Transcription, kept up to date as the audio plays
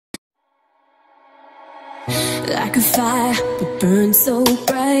Like a fire that burns so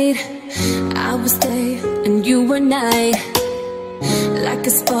bright, I was day and you were night. Like a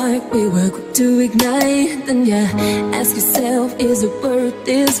spark we were quick to ignite. Then you ask yourself, is it worth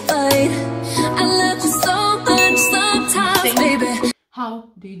this fight? I love you so much sometimes, baby. How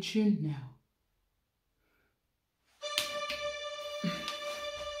did you know?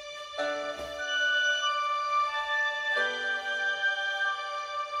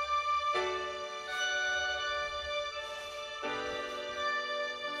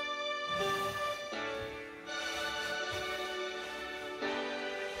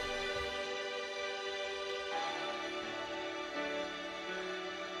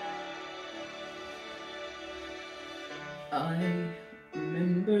 I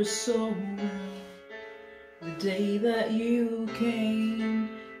remember so well the day that you came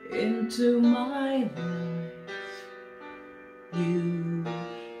into my life. You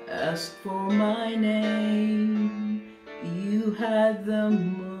asked for my name. You had the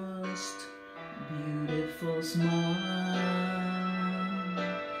most beautiful smile.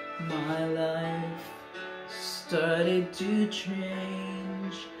 My life started to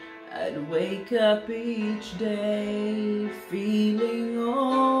change. I'd wake up each day feeling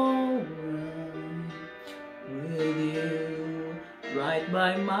alright with you right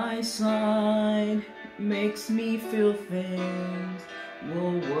by my side. Makes me feel things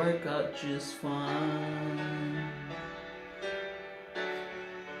will work out just fine.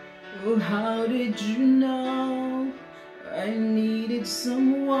 Oh, how did you know I needed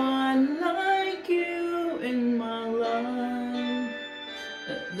someone like you in my life?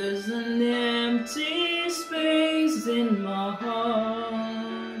 There's an empty space in my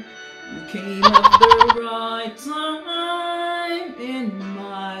heart. You came at the right time in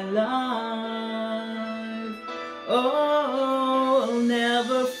my life. Oh, I'll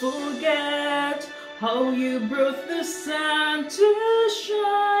never forget how you brought the sun to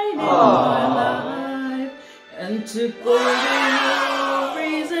shine in my life and took all the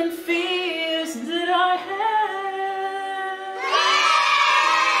worries and fears that I had.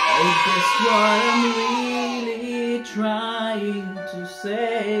 I guess what I'm really trying to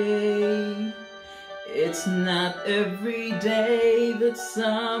say, it's not every day that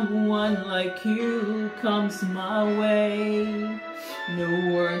someone like you comes my way. No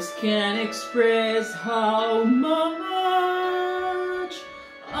words can express how much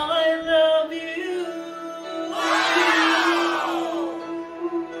I love you.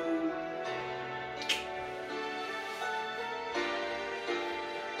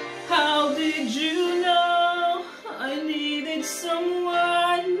 How did you know I needed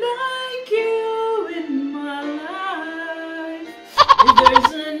someone like you in my life?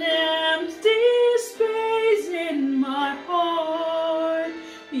 There's an empty space in my heart.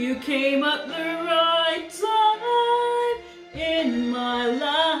 You came at the right time in my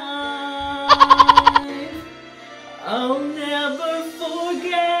life. I'll never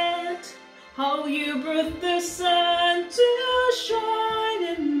forget how you brought the sun to shine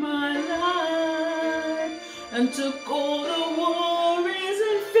in my life and took all the worries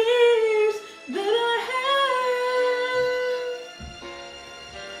and fears that I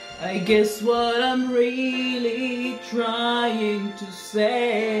had. I guess what I'm really trying to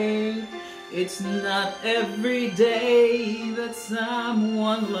say, it's not every day that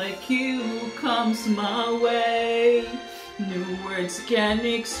someone like you comes my way. No words can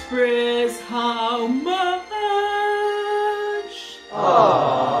express how much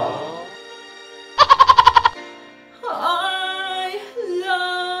I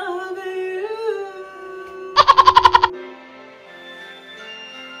love you.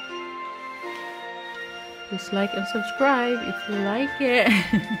 Please like and subscribe if you like it.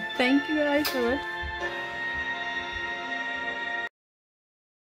 Thank you guys so much.